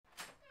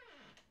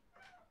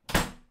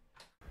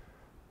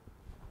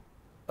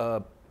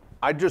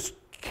I just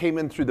came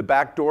in through the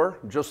back door,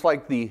 just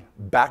like the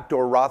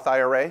Backdoor Roth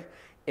IRA.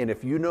 And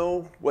if you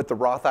know what the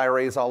Roth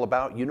IRA is all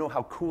about, you know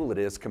how cool it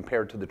is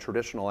compared to the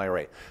traditional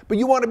IRA. But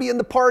you want to be in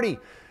the party.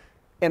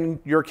 And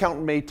your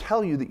accountant may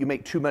tell you that you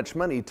make too much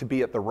money to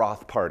be at the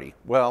Roth party.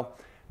 Well,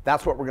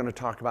 that's what we're going to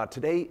talk about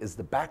today is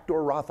the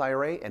Backdoor Roth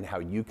IRA and how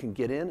you can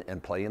get in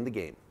and play in the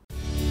game.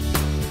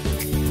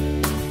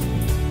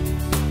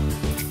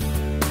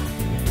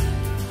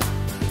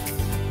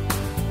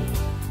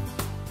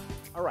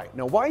 All right,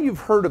 now why you've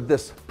heard of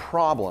this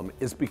problem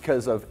is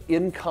because of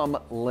income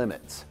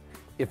limits.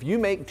 If you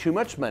make too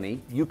much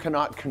money, you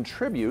cannot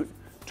contribute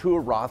to a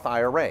Roth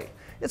IRA.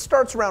 It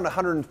starts around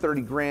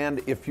 130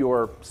 grand if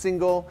you're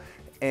single,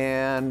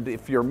 and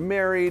if you're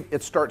married,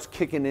 it starts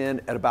kicking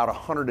in at about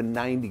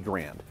 190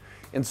 grand.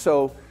 And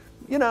so,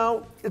 you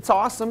know, it's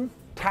awesome.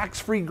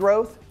 Tax-free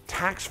growth,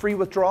 tax-free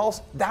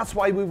withdrawals. That's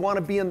why we want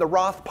to be in the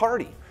Roth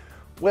party.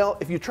 Well,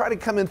 if you try to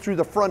come in through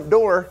the front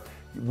door,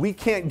 we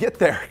can't get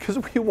there because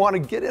we want to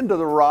get into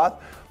the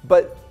Roth,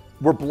 but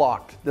we're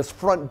blocked. This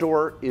front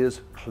door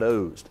is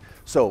closed.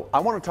 So I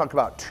want to talk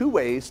about two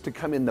ways to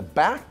come in the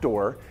back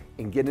door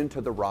and get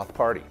into the Roth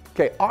party.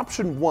 Okay,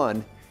 option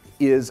one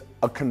is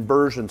a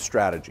conversion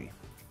strategy.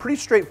 Pretty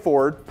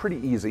straightforward, pretty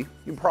easy.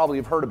 You probably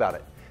have heard about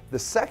it. The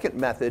second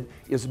method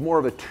is more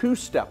of a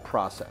two-step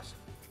process.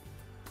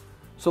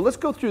 So let's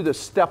go through the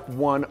step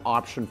one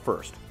option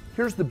first.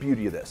 Here's the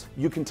beauty of this.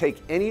 You can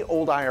take any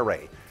old IRA,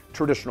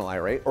 traditional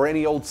IRA, or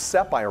any old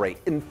SEP IRA.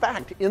 In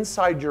fact,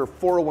 inside your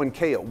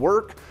 401k at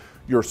work,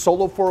 your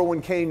solo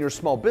 401k in your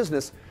small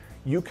business,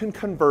 you can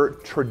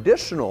convert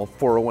traditional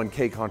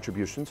 401k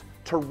contributions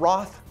to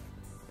Roth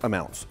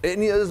amounts,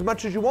 as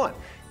much as you want,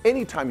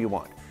 anytime you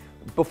want,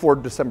 before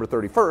December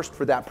 31st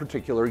for that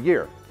particular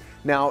year.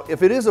 Now,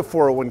 if it is a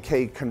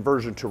 401k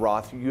conversion to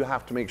Roth, you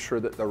have to make sure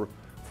that the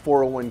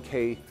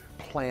 401k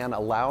plan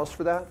allows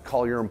for that.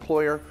 Call your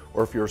employer,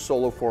 or if you're a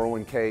solo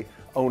 401k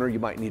owner, you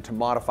might need to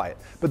modify it.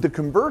 But the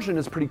conversion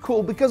is pretty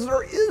cool because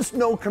there is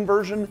no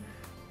conversion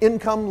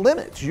income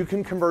limits. You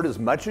can convert as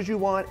much as you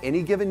want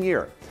any given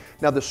year.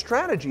 Now the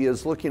strategy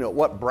is looking at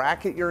what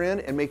bracket you're in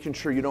and making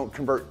sure you don't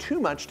convert too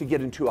much to get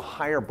into a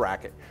higher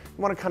bracket.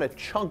 You want to kind of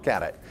chunk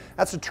at it.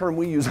 That's a term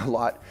we use a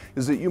lot,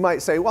 is that you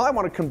might say, well, I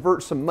want to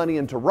convert some money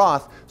into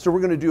Roth, so we're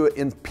going to do it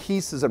in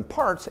pieces and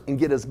parts and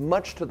get as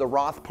much to the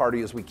Roth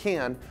party as we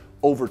can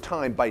over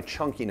time by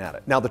chunking at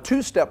it. Now the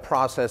two-step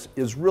process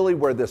is really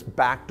where this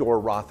backdoor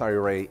Roth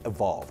IRA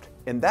evolved.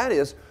 And that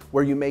is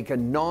where you make a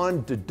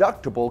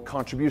non-deductible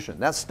contribution.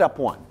 That's step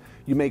one.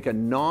 You make a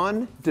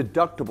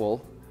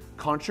non-deductible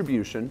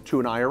contribution to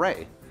an IRA.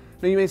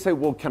 Now you may say,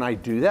 well, can I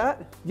do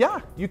that? Yeah,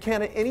 you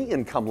can at any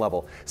income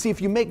level. See,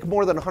 if you make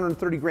more than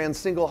 130 grand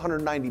single,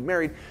 190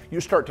 married,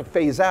 you start to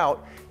phase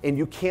out and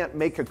you can't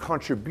make a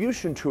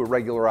contribution to a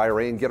regular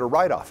IRA and get a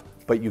write-off,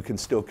 but you can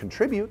still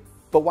contribute.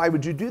 But why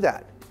would you do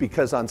that?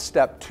 Because on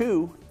step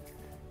two,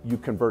 you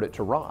convert it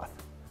to Roth.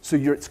 So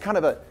it's kind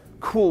of a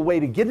cool way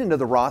to get into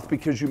the Roth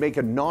because you make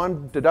a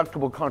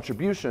non-deductible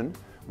contribution,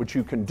 which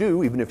you can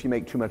do even if you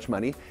make too much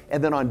money,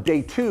 and then on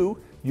day two,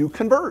 you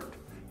convert,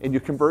 and you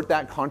convert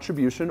that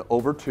contribution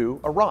over to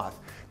a Roth.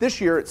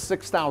 This year it's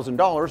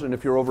 $6,000, and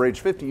if you're over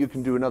age 50, you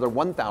can do another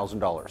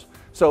 $1,000.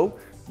 So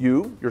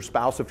you, your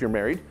spouse, if you're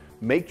married,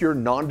 make your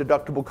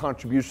non-deductible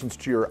contributions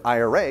to your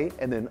IRA,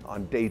 and then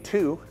on day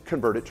two,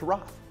 convert it to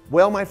Roth.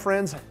 Well, my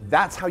friends,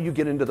 that's how you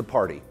get into the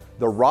party.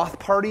 The Roth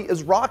party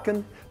is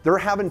rocking. They're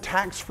having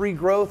tax-free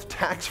growth,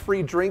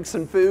 tax-free drinks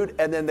and food,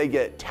 and then they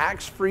get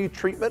tax-free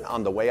treatment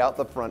on the way out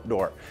the front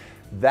door.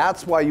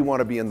 That's why you want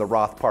to be in the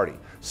Roth party.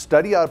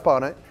 Study up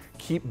on it,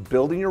 keep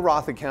building your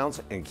Roth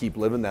accounts, and keep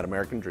living that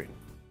American dream.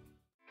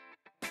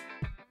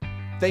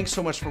 Thanks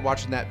so much for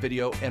watching that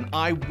video, and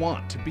I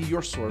want to be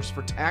your source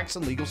for tax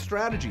and legal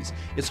strategies.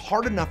 It's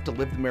hard enough to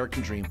live the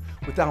American dream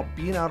without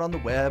being out on the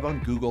web,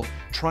 on Google,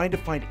 trying to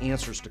find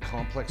answers to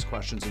complex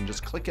questions and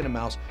just clicking a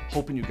mouse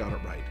hoping you got it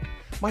right.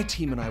 My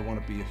team and I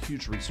want to be a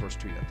huge resource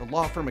to you. The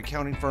law firm,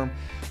 accounting firm,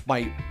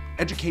 my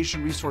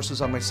education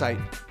resources on my site.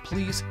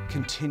 Please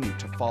continue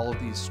to follow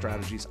these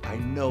strategies. I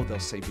know they'll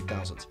save you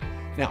thousands.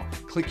 Now,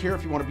 click here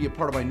if you want to be a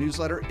part of my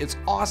newsletter. It's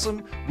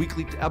awesome.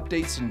 Weekly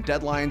updates and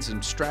deadlines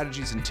and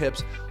strategies and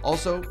tips.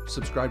 Also,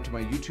 subscribe to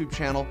my YouTube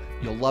channel.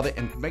 You'll love it.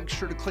 And make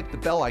sure to click the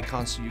bell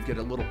icon so you get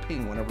a little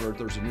ping whenever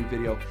there's a new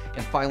video.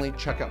 And finally,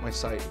 check out my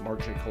site,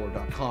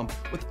 markjkohler.com,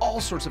 with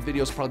all sorts of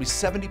videos, probably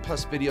 70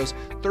 plus videos,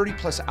 30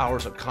 plus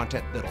hours of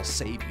content that'll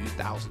save you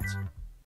thousands.